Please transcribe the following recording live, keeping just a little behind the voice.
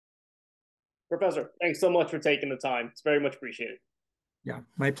Professor, thanks so much for taking the time. It's very much appreciated. Yeah,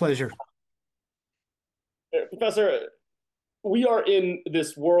 my pleasure. Professor, we are in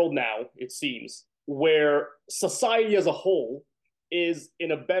this world now, it seems, where society as a whole is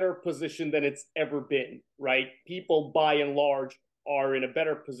in a better position than it's ever been, right? People, by and large, are in a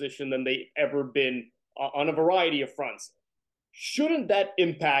better position than they've ever been on a variety of fronts. Shouldn't that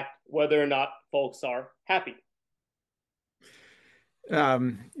impact whether or not folks are happy?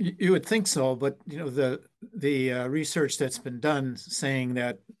 You would think so, but the research that's been done saying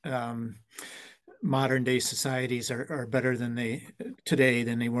that modern day societies are better than they today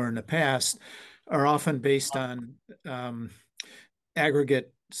than they were in the past are often based on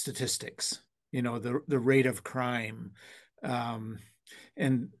aggregate statistics. The rate of crime, um,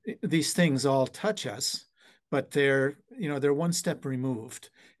 and these things all touch us, but they're one step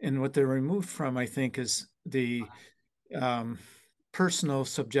removed. And what they're removed from, I think, is the um, personal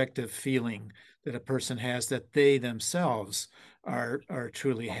subjective feeling that a person has that they themselves are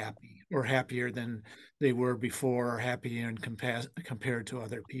truly happy or happier than they were before or happier and compared to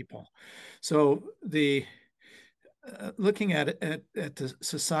other people. So the looking at it at the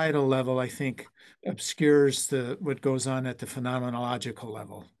societal level, I think obscures the what goes on at the phenomenological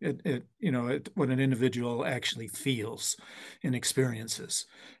level. What an individual actually feels and experiences,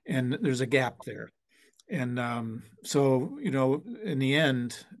 and there's a gap there. And so, in the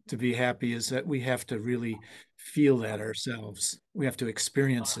end, to be happy is that we have to really feel that ourselves. We have to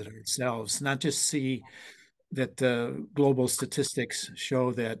experience it ourselves, not just see that the global statistics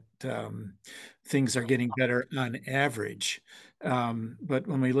show that things are getting better on average. But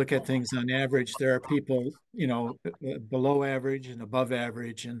when we look at things on average, there are people, below average and above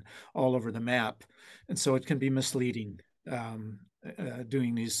average and all over the map. And so it can be misleading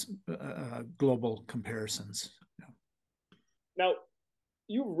doing these global comparisons. Now,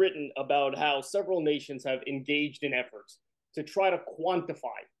 you've written about how several nations have engaged in efforts to try to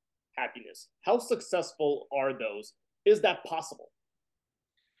quantify happiness. How successful are those? Is that possible?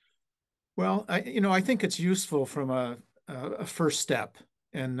 Well, I think it's useful from a first step,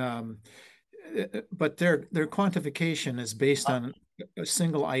 and but their quantification is based on a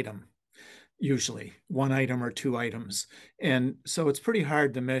single item, usually one item or two items, and so it's pretty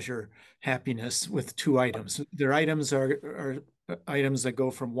hard to measure happiness with two items. Their items are items that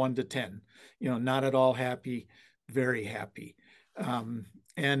go from 1 to 10. Not at all happy, very happy,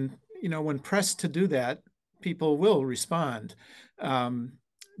 and when pressed to do that, people will respond.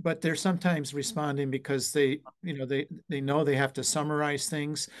 But they're sometimes responding because they know they have to summarize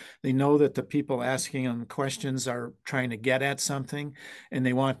things. They know that the people asking them questions are trying to get at something, and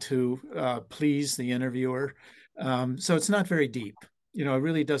they want to please the interviewer. So it's not very deep. It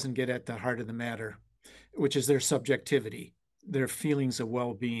really doesn't get at the heart of the matter, which is their subjectivity, their feelings of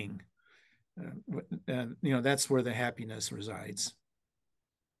well-being. And that's where the happiness resides.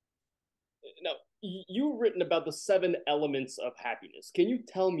 Now, you've written about the seven elements of happiness. Can you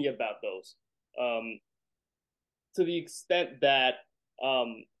tell me about those um, to the extent that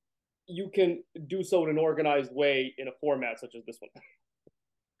um, you can do so in an organized way in a format such as this one?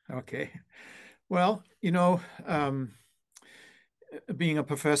 Okay. Well, being a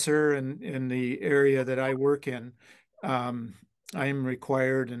professor in the area that I work in, um, I'm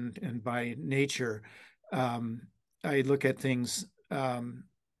required and by nature, um, I look at things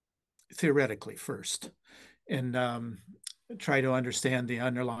theoretically first and try to understand the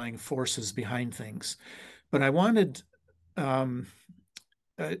underlying forces behind things. But I wanted, um,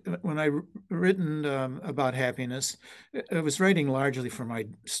 when I written about happiness, I was writing largely for my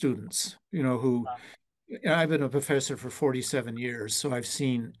students, who I've been a professor for 47 years, so I've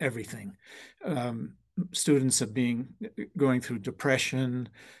seen everything. Students of being going through depression,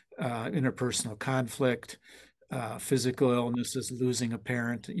 interpersonal conflict, physical illnesses, losing a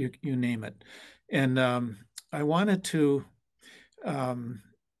parent, you name it. And I wanted to um,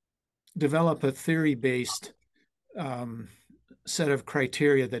 develop a theory-based um, set of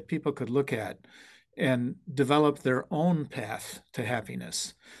criteria that people could look at and develop their own path to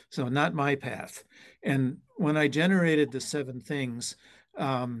happiness. So not my path. And when I generated the seven things,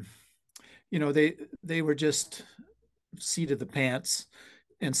 um, they were just seat of the pants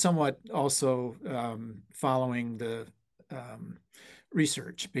and somewhat also following the um,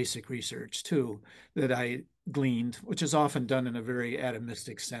 basic research too, that I gleaned, which is often done in a very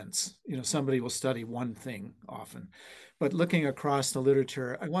atomistic sense. Somebody will study one thing often, but looking across the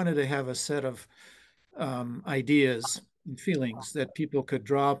literature, I wanted to have a set of ideas and feelings that people could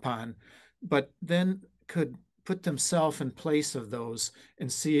draw upon, but then could put themselves in place of those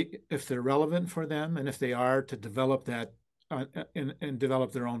and see if they're relevant for them, and if they are, to develop that and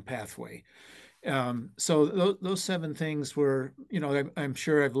develop their own pathway. So those seven things were, I'm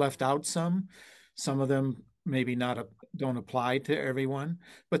sure I've left out some. Some of them maybe not don't apply to everyone,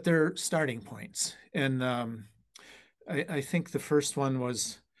 but they're starting points. And I think the first one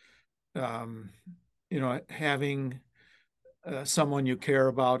was, um, having someone you care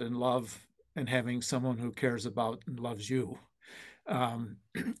about and love, and having someone who cares about and loves you, um,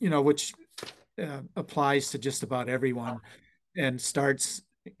 which applies to just about everyone, and starts,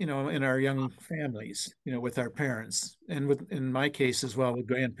 in our young families, with our parents, and in my case as well, with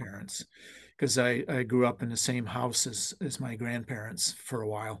grandparents, because I grew up in the same house as my grandparents for a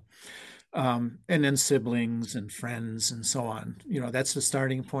while. And then siblings and friends and so on. That's the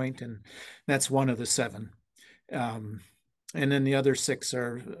starting point, and that's one of the seven. Um, and then the other six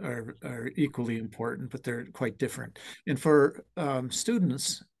are equally important, but they're quite different. And for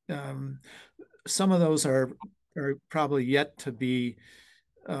students, some of those are probably yet to be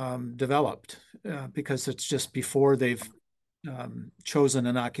developed, because it's just before they've chosen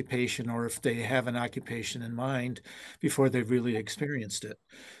an occupation, or if they have an occupation in mind, before they've really experienced it.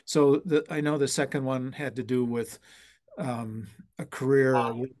 So I know the second one had to do with a career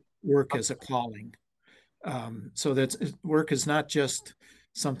or work as a calling. So that work is not just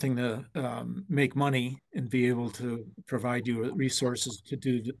something to make money and be able to provide you with resources to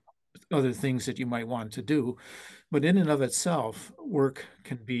do other things that you might want to do, but in and of itself, work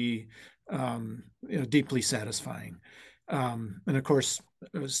can be deeply satisfying. And of course,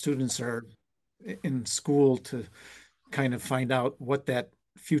 students are in school to kind of find out what that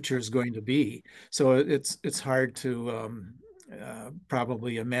future is going to be. So it's hard to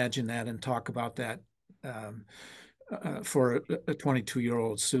probably imagine that and talk about that um, for a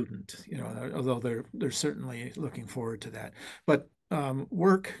 22-year-old student, although they're certainly looking forward to that. But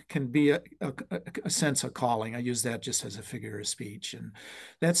work can be a sense of calling. I use that just as a figure of speech, and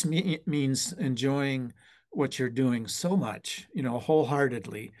that means enjoying what you're doing so much,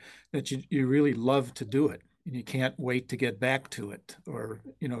 wholeheartedly, that you really love to do it, and you can't wait to get back to it, or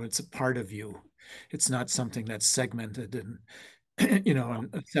it's a part of you. It's not something that's segmented and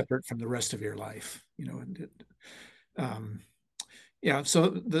and separate from the rest of your life. Um, yeah. So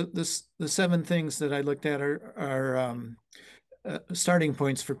the seven things that I looked at are starting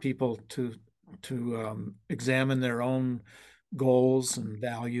points for people to examine their own goals and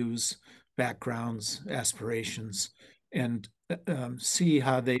values, backgrounds, aspirations, and see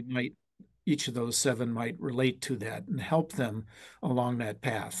how each of those seven might relate to that and help them along that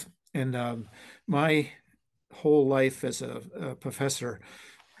path. And my whole life as a professor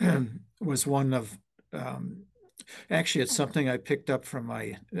was one of actually, it's something I picked up from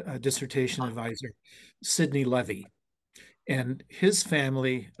my dissertation advisor, Sidney Levy. And his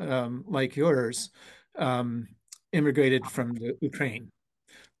family, like yours, um, immigrated from the Ukraine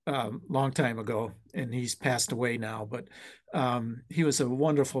long time ago, and he's passed away now. But he was a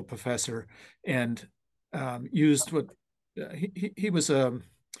wonderful professor, and used what he was a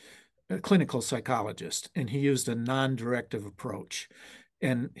clinical psychologist, and he used a non-directive approach.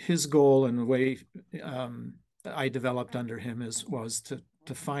 And his goal, and the way I developed under him, was to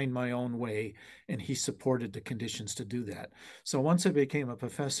find my own way, and he supported the conditions to do that. So once I became a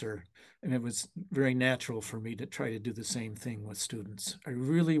professor, and it was very natural for me to try to do the same thing with students. I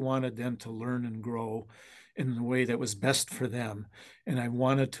really wanted them to learn and grow in the way that was best for them, and I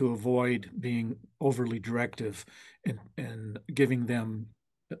wanted to avoid being overly directive and giving them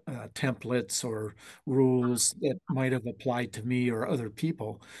templates or rules that might have applied to me or other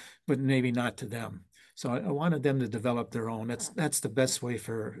people, but maybe not to them. So I wanted them to develop their own. That's the best way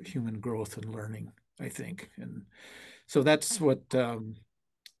for human growth and learning, I think. And so that's what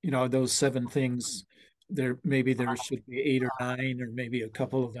those seven things. Maybe there should be eight or nine, or maybe a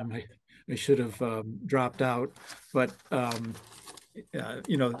couple of them I should have dropped out. But I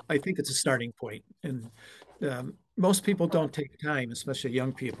think it's a starting point, and most people don't take time, especially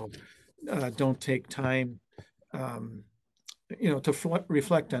young people, don't take time, um, to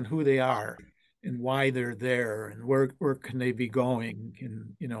reflect on who they are and why they're there, and where can they be going,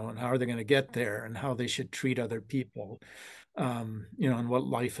 and how are they going to get there, and how they should treat other people, and what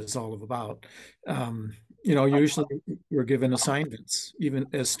life is all about. Usually we're given assignments, even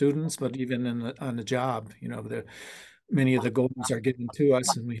as students, but even on the job, many of the goals are given to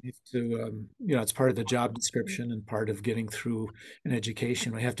us, and we have to, it's part of the job description and part of getting through an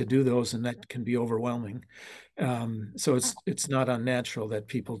education. We have to do those, and that can be overwhelming. So it's not unnatural that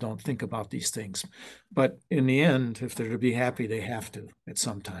people don't think about these things. But in the end, if they're to be happy, they have to at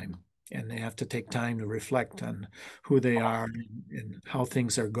some time. And they have to take time to reflect on who they are and how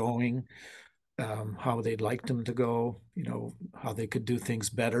things are going. how they'd like them to go, how they could do things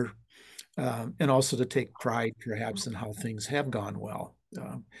better, and also to take pride perhaps in how things have gone well.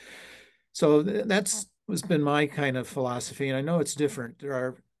 So that's has been my kind of philosophy. And I know it's different. There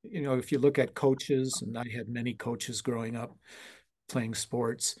are, if you look at coaches, and I had many coaches growing up playing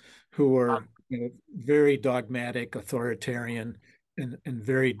sports who were, very dogmatic, authoritarian, and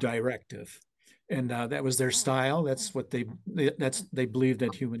very directive. And that was their style. That's what they believed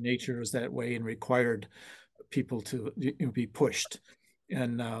that human nature was that way and required people to be pushed.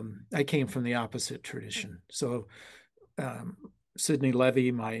 And I came from the opposite tradition. So um, Sidney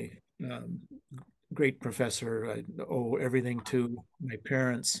Levy, my um, great professor, I owe everything to my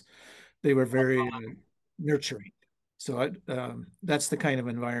parents. They were very nurturing. So that's the kind of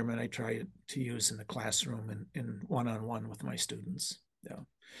environment I try to use in the classroom and one-on-one with my students. Yeah.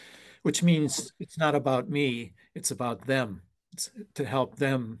 Which means it's not about me, it's about them. It's to help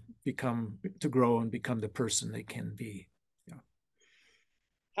them to grow and become the person they can be. Yeah.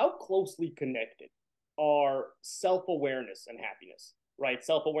 How closely connected are self awareness and happiness, right?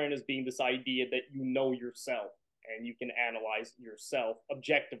 Self awareness being this idea that you know yourself and you can analyze yourself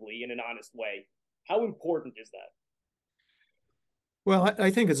objectively in an honest way. How important is that? Well, I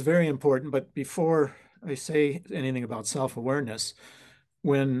think it's very important, but before I say anything about self-awareness,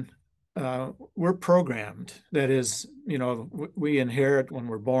 when we're programmed, that is, we inherit when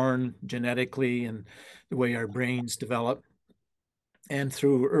we're born genetically and the way our brains develop, and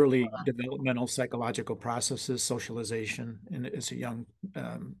through early developmental psychological processes, socialization, and as a young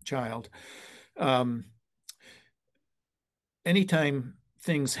child. Um, Anytime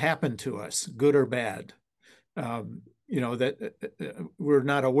things happen to us, good or bad, that we're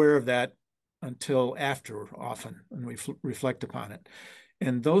not aware of that until after, often, when we reflect upon it.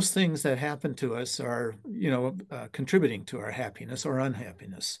 And those things that happen to us are, contributing to our happiness or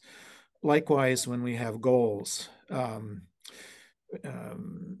unhappiness. Likewise, when we have goals, when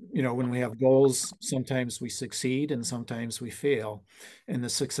we have goals, sometimes we succeed and sometimes we fail. And the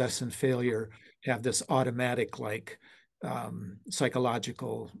success and failure have this automatic, like,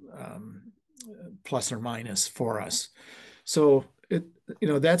 psychological plus or minus for us. So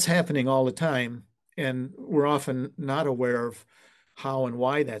that's happening all the time, and we're often not aware of how and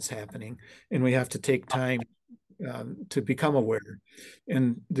why that's happening, and we have to take time to become aware.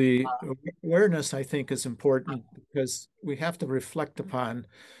 And the awareness, I think, is important because we have to reflect upon,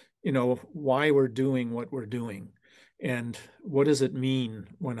 why we're doing what we're doing, and what does it mean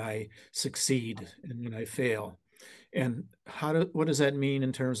when I succeed and when I fail, and what does that mean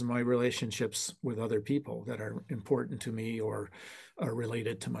in terms of my relationships with other people that are important to me or are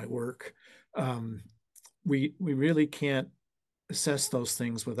related to my work. Um, we really can't assess those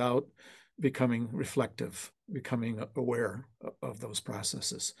things without becoming reflective, becoming aware of those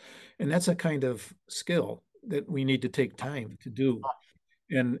processes. And that's a kind of skill that we need to take time to do.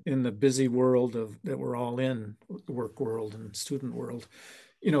 And in the busy world that we're all in, the work world and student world,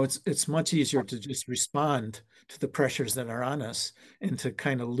 it's much easier to just respond to the pressures that are on us and to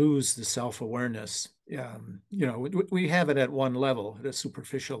kind of lose the self-awareness. We have it at one level, at a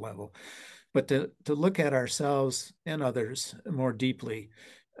superficial level, but to look at ourselves and others more deeply,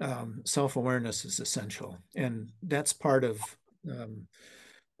 self-awareness is essential. And that's part of um,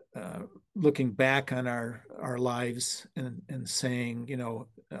 uh, looking back on our lives and saying,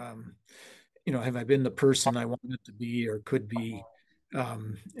 have I been the person I wanted to be or could be?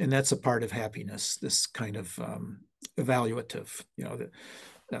 And that's a part of happiness, this kind of evaluative,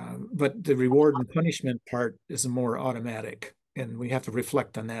 but the reward and punishment part is more automatic. And we have to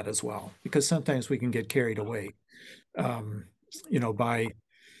reflect on that as well, because sometimes we can get carried away, um, by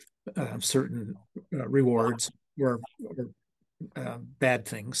certain rewards or bad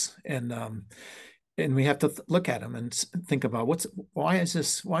things. And we have to look at them and think about why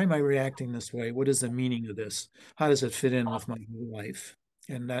am I reacting this way? What is the meaning of this? How does it fit in with my whole life?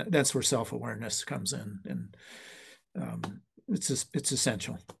 And that's where self-awareness comes in. And it's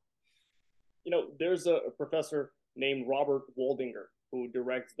essential. There's a professor named Robert Waldinger who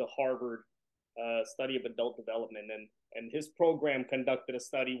directs the Harvard study of adult development, and his program conducted a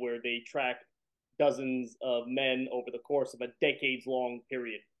study where they tracked dozens of men over the course of a decades long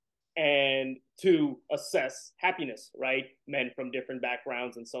period and to assess happiness, right? Men from different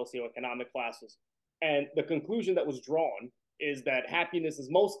backgrounds and socioeconomic classes. And the conclusion that was drawn is that happiness is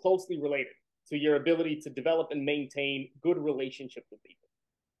most closely related to your ability to develop and maintain good relationships with people.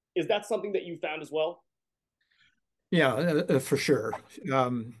 Is that something that you found as well? Yeah, for sure. Yeah,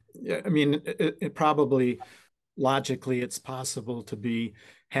 I mean, it probably logically it's possible to be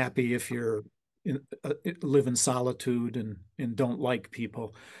happy if you're live in solitude and don't like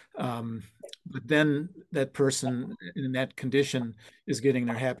people. But then that person in that condition is getting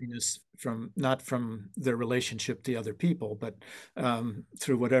their happiness from not from their relationship to other people, but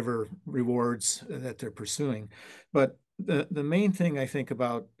through whatever rewards that they're pursuing. But the main thing I think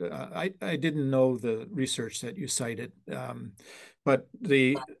about, I didn't know the research that you cited, but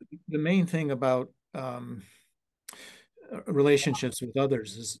the main thing about relationships with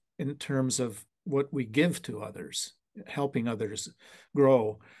others is in terms of what we give to others, helping others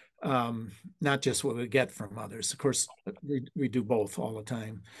grow, not just what we get from others. Of course, we do both all the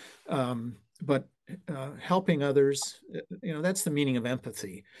time. But helping others, that's the meaning of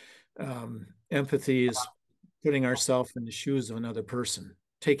empathy. Empathy is putting ourselves in the shoes of another person,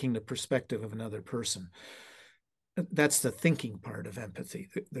 taking the perspective of another person. That's the thinking part of empathy,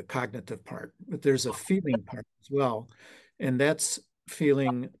 the cognitive part. But there's a feeling part as well, and that's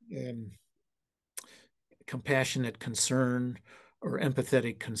feeling compassionate concern or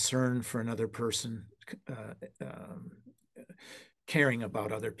empathetic concern for another person, caring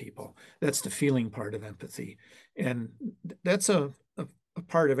about other people. That's the feeling part of empathy, and that's a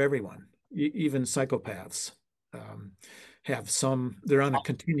part of everyone, even psychopaths. Have some, they're on a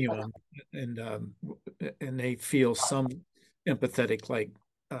continuum, and they feel some empathetic like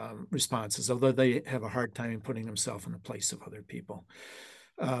responses, although they have a hard time in putting themselves in the place of other people.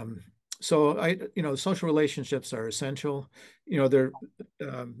 So social relationships are essential.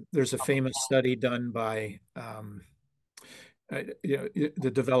 There's a famous study done by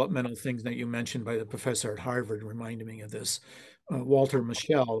the developmental things that you mentioned by the professor at Harvard reminded me of this. Walter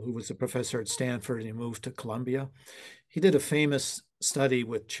Mischel, who was a professor at Stanford, and he moved to Columbia. He did a famous study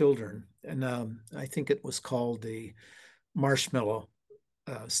with children, and I think it was called the marshmallow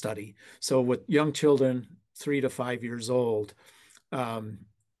study. So with young children, 3 to 5 years old, I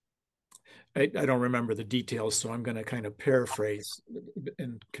don't remember the details, so I'm going to kind of paraphrase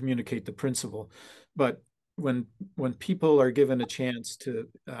and communicate the principle. But when people are given a chance to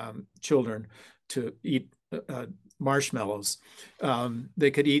children to eat marshmallows,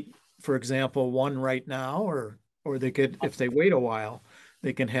 they could eat, for example, one right now, or they could, if they wait a while,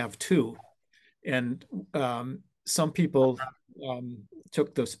 they can have two. And some people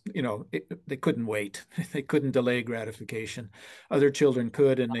took those, they couldn't wait. They couldn't delay gratification. Other children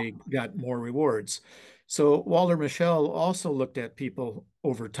could, and they got more rewards. So Walter Mischel also looked at people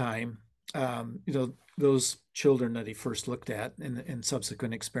over time, those children that he first looked at in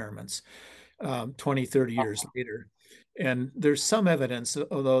subsequent experiments, 20, 30 years later. And there's some evidence,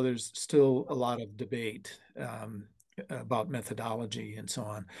 although there's still a lot of debate about methodology and so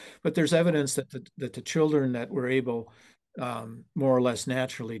on. But there's evidence that the children that were able more or less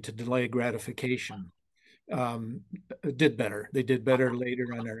naturally to delay gratification did better. They did better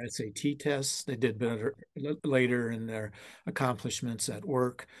later on their SAT tests. They did better later in their accomplishments at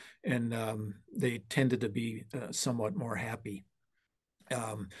work, and they tended to be somewhat more happy.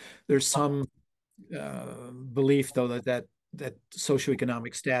 There's some belief, though, that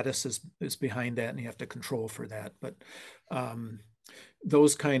socioeconomic status is behind that, and you have to control for that. But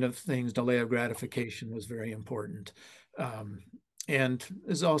those kind of things, delay of gratification was very important. And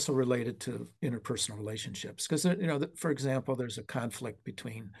is also related to interpersonal relationships. Because, for example, there's a conflict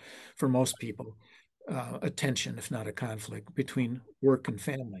between, for most people, a tension, if not a conflict, between work and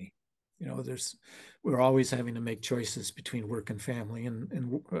family. We're always having to make choices between work and family,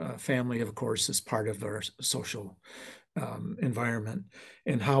 and family, of course, is part of our social environment,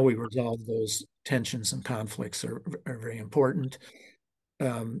 and how we resolve those tensions and conflicts are very important.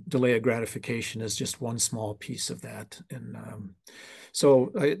 Delay of gratification is just one small piece of that. And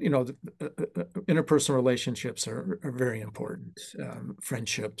interpersonal relationships are very important.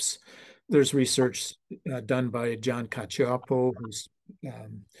 Friendships. There's research done by John Cacioppo, who's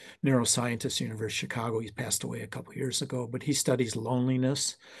neuroscientist, University of Chicago. He passed away a couple of years ago, but he studies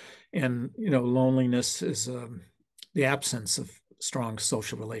loneliness. And, loneliness is the absence of strong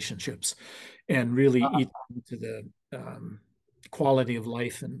social relationships, and really eats into the quality of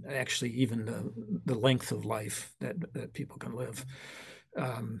life, and actually even the length of life that people can live.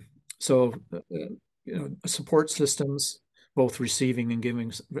 Support systems, both receiving and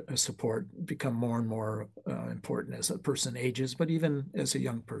giving support, become more and more important as a person ages, but even as a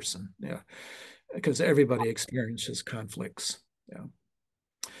young person. Yeah, because everybody experiences conflicts. Yeah.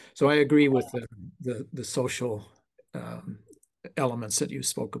 So I agree with the social elements that you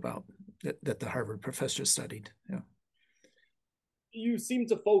spoke about that the Harvard professor studied. Yeah. You seem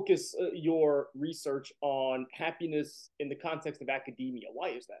to focus your research on happiness in the context of academia. Why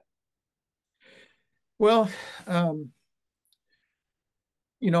is that? Well,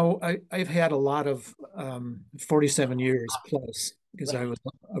 I've had a lot of 47 years plus because Right.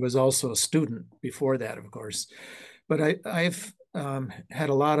 I was also a student before that, of course. But I've had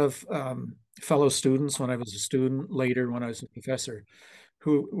a lot of fellow students when I was a student, later when I was a professor,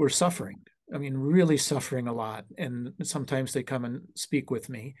 who were suffering. I mean, really suffering a lot. And sometimes they come and speak with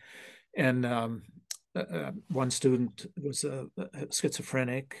me. And one student was a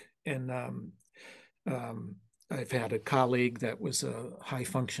schizophrenic, and um, I've had a colleague that was a high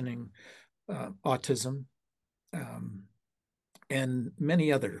functioning autism, um, and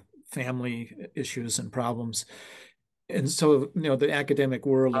many other family issues and problems. And so, the academic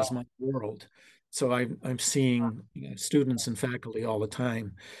world is my world. So I'm seeing students and faculty all the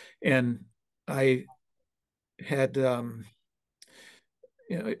time. And I had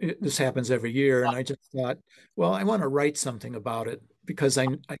this happens every year, and I just thought, well, I want to write something about it because I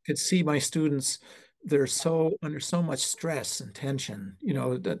could see my students, they're so under so much stress and tension,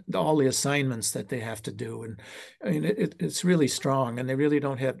 all the assignments that they have to do. And I mean, it's really strong, and they really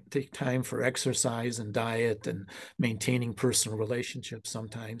don't have take time for exercise and diet and maintaining personal relationships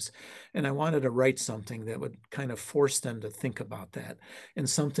sometimes. And I wanted to write something that would kind of force them to think about that, and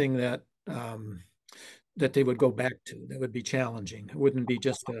something that they would go back to, that would be challenging. It wouldn't be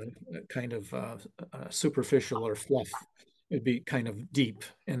just a kind of superficial or fluff. It'd be kind of deep.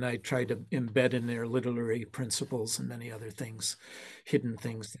 And I tried to embed in there literary principles and many other things, hidden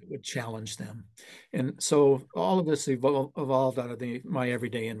things that would challenge them. And so all of this evolved out of my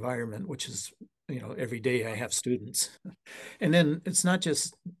everyday environment, which is, every day I have students. And then it's not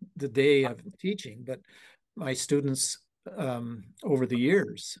just the day of teaching, but my students over the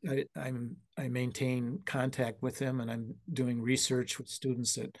years. I maintain contact with them, and I'm doing research with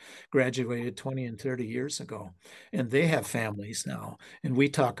students that graduated 20 and 30 years ago, and they have families now, and we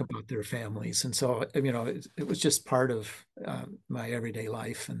talk about their families. And so, it was just part of my everyday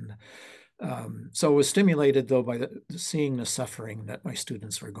life. And so it was stimulated, though, by seeing the suffering that my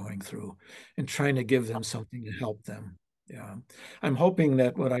students were going through and trying to give them something to help them. Yeah. I'm hoping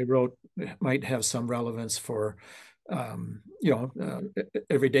that what I wrote might have some relevance for,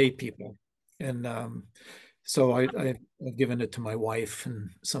 everyday people. And so I've given it to my wife and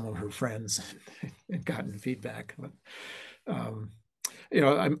some of her friends and gotten feedback. But, um,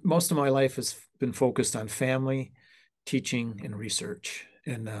 most of my life has been focused on family, teaching, and research.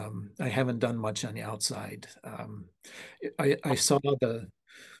 And I haven't done much on the outside. I saw the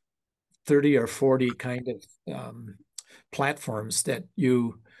 30 or 40 kind of platforms that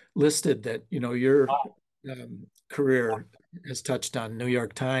you listed that, your career has touched on New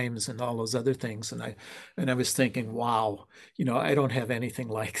York Times and all those other things. And I was thinking, wow, I don't have anything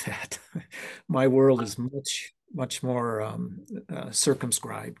like that. My world is much, much more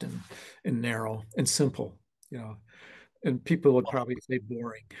circumscribed and narrow and simple, and people would probably say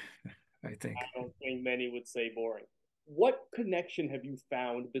boring, I I think. don't think many would say boring. What connection have you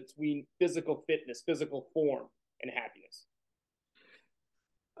found between physical fitness, physical form, and happiness?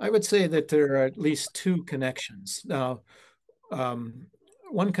 I would say that there are at least two connections. Now, um,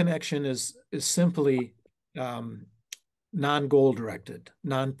 one connection is simply um, non-goal directed,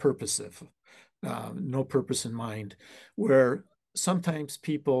 non-purposive, no purpose in mind, where sometimes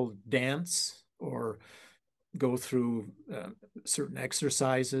people dance or go through certain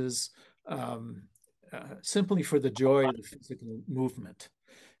exercises simply for the joy of the physical movement.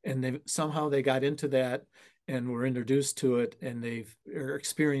 And they got into that and were introduced to it, and are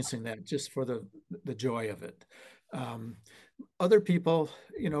experiencing that just for the joy of it. Um, Other people,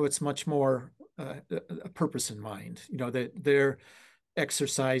 it's much more a purpose in mind. That they're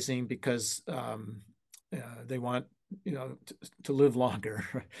exercising because they want to live longer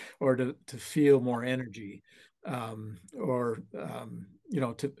or to feel more energy, or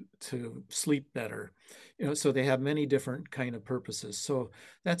to sleep better. So they have many different kind of purposes. So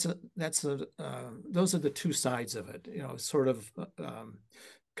those are the two sides of it. Sort of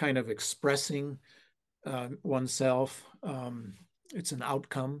kind of expressing oneself. It's an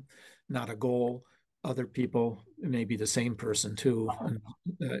outcome, not a goal. Other people may be the same person too. And,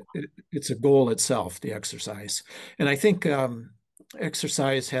 it's a goal itself, the exercise. And I think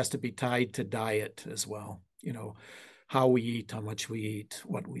exercise has to be tied to diet as well. How we eat, how much we eat,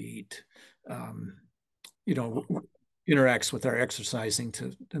 what we eat. Um, you know, interacts with our exercising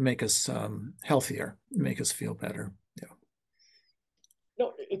to make us healthier, make us feel better. Yeah.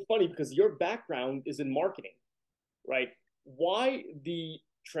 No, it's funny because your background is in marketing, right? Why the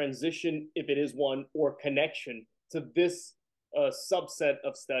transition, if it is one, or connection to this subset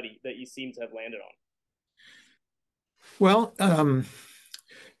of study that you seem to have landed on? Well,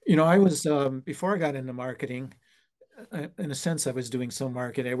 I was before I got into marketing. in a sense, I was doing some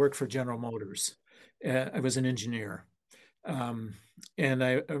marketing. I worked for General Motors. I was an engineer. Um, and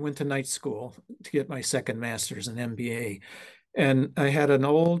I went to night school to get my second master's in MBA. And I had an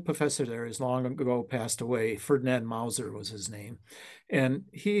old professor there, who's long ago passed away. Ferdinand Mauser was his name. And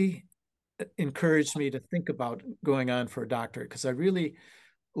he encouraged me to think about going on for a doctorate because I really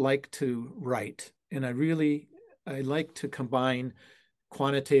like to write. And I like to combine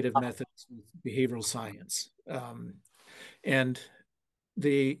quantitative methods with behavioral science. And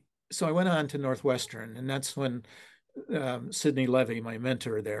the so I went on to Northwestern, and that's when Sidney Levy, my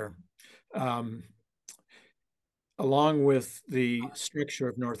mentor there, um, along with the structure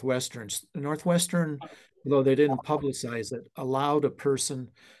of Northwestern, though they didn't publicize it, allowed a person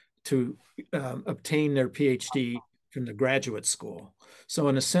to obtain their PhD from the graduate school. So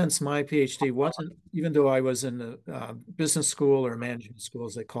in a sense, my PhD wasn't, even though I was in the business school or management school,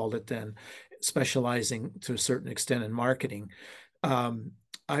 as they called it then, specializing to a certain extent in marketing, um,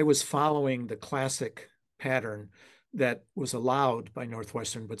 I was following the classic pattern that was allowed by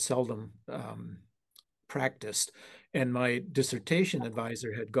Northwestern, but seldom practiced. And my dissertation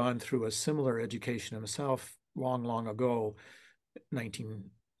advisor had gone through a similar education himself long, long ago,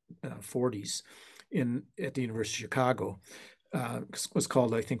 1940s, at the University of Chicago. Was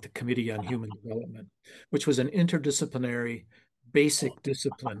called, I think, the Committee on Human Development, which was an interdisciplinary, basic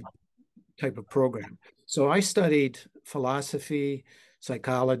discipline type of program. So I studied philosophy,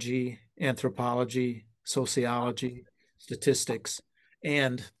 psychology, anthropology, sociology, statistics,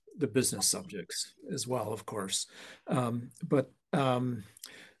 and the business subjects as well, of course. But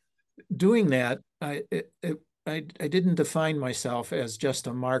doing that, I didn't define myself as just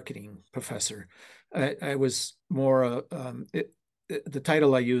a marketing professor. I was more, the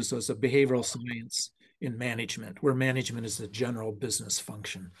title I used was a behavioral science in management, where management is the general business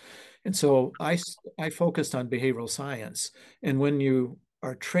function. And so I focused on behavioral science. And when you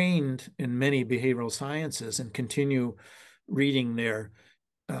are trained in many behavioral sciences and continue reading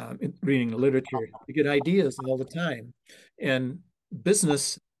reading the literature, you get ideas all the time. And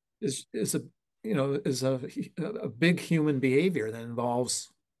business is a is a big human behavior that involves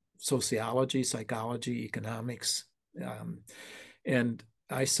sociology, psychology, economics, um, and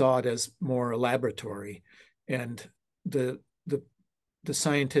I saw it as more a laboratory, and the the the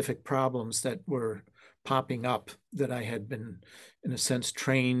scientific problems that were popping up that I had been, in a sense,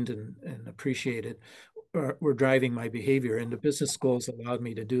 trained and appreciated were driving my behavior. And the business schools allowed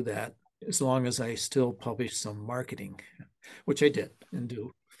me to do that as long as I still published some marketing, which I did and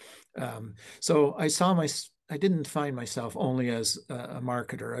do. So I didn't find myself only as a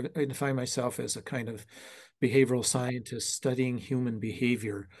marketer. I defined myself as a kind of behavioral scientist studying human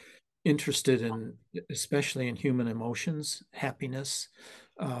behavior, interested in, especially in human emotions, happiness.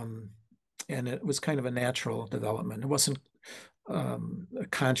 Um, and it was kind of a natural development. It wasn't a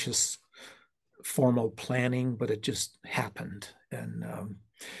conscious formal planning, but it just happened. And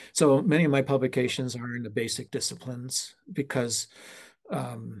so many of my publications are in the basic disciplines because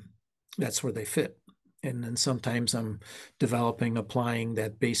um, that's where they fit. And then sometimes I'm applying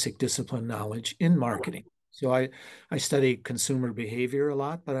that basic discipline knowledge in marketing. So I study consumer behavior a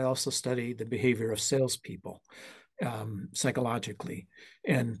lot, but I also study the behavior of salespeople psychologically.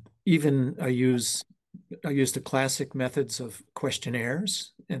 And even I use the classic methods of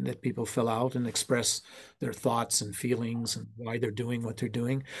questionnaires and that people fill out and express their thoughts and feelings and why they're doing what they're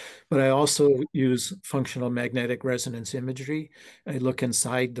doing. But I also use functional magnetic resonance imagery. I look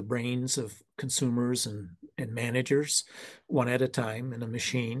inside the brains of consumers and managers one at a time in a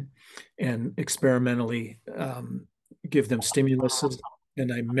machine and experimentally give them stimuluses.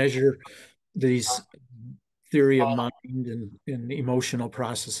 And I measure these theory of mind and emotional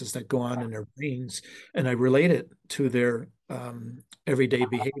processes that go on in their brains, and I relate it to their everyday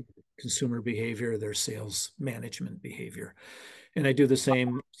behavior, consumer behavior, their sales management behavior. And I do the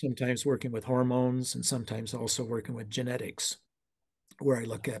same sometimes working with hormones and sometimes also working with genetics, where I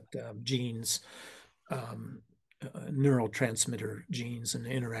look at genes, um, neurotransmitter genes and the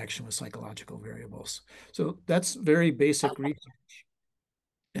interaction with psychological variables. So that's very basic research.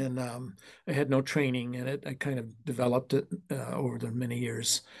 And I had no training in it. I kind of developed it over the many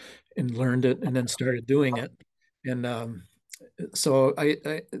years and learned it and then started doing it. And so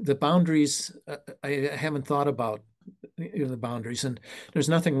the boundaries, I haven't thought about the boundaries. And there's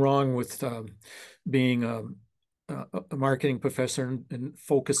nothing wrong with being a marketing professor and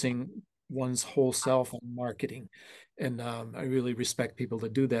focusing one's whole self on marketing. And I really respect people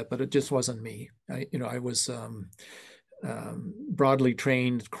that do that, but it just wasn't me. I was broadly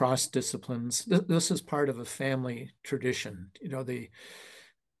trained, cross disciplines. This is part of a family tradition.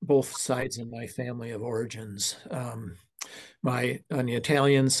 both sides of my family of origins. My on the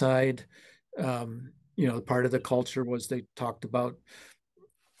Italian side, part of the culture was they talked about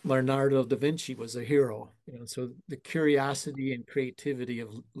Leonardo da Vinci was a hero. So the curiosity and creativity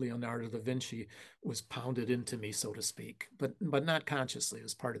of Leonardo da Vinci was pounded into me, so to speak, but not consciously. It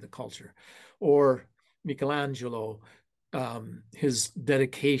was part of the culture. Or Michelangelo, his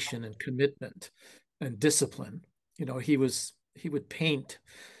dedication and commitment and discipline. He would paint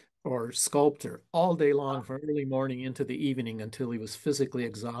or sculptor all day long from early morning into the evening until he was physically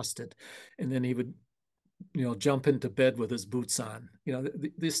exhausted, and then he would jump into bed with his boots on.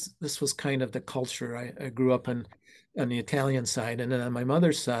 This was kind of the culture I grew up in on the Italian side, and then on my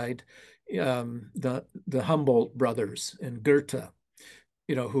mother's side, the Humboldt brothers and Goethe,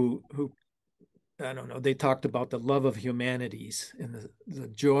 who I don't know, they talked about the love of humanities and the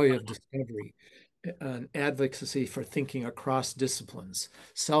joy of discovery, an advocacy for thinking across disciplines,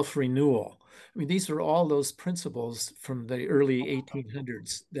 self-renewal. I mean, these are all those principles from the early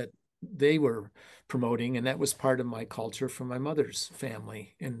 1800s that they were promoting, and that was part of my culture from my mother's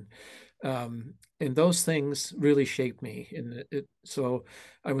family. And those things really shaped me. So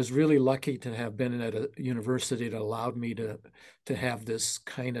I was really lucky to have been at a university that allowed me to have this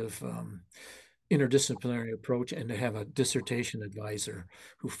kind of interdisciplinary approach and to have a dissertation advisor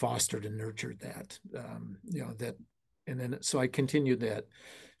who fostered and nurtured that. And then so I continued that.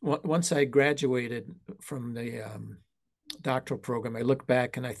 Once I graduated from the doctoral program, I looked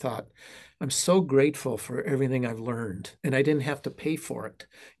back and I thought, I'm so grateful for everything I've learned, and I didn't have to pay for it.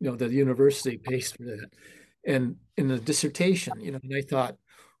 The university pays for that. And in the dissertation, and I thought,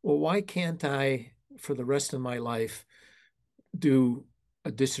 well, why can't I, for the rest of my life, do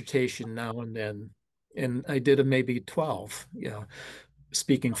a dissertation now and then? And I did a maybe 12,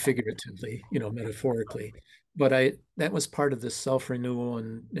 speaking figuratively, metaphorically. But that was part of the self-renewal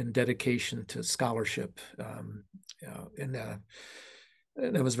and dedication to scholarship. And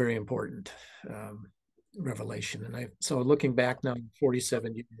that was very important revelation. And so looking back now,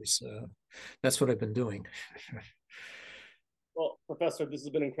 47 years, that's what I've been doing. Well, Professor, this has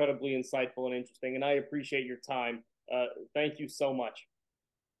been incredibly insightful and interesting, and I appreciate your time. Thank you so much.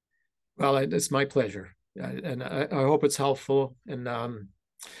 Well, it's my pleasure. And I hope it's helpful. And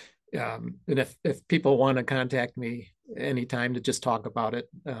if people want to contact me anytime to just talk about it,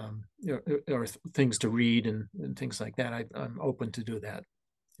 or things to read and things like that, I'm open to do that.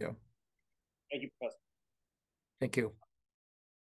 Yeah. Thank you, Professor. Thank you.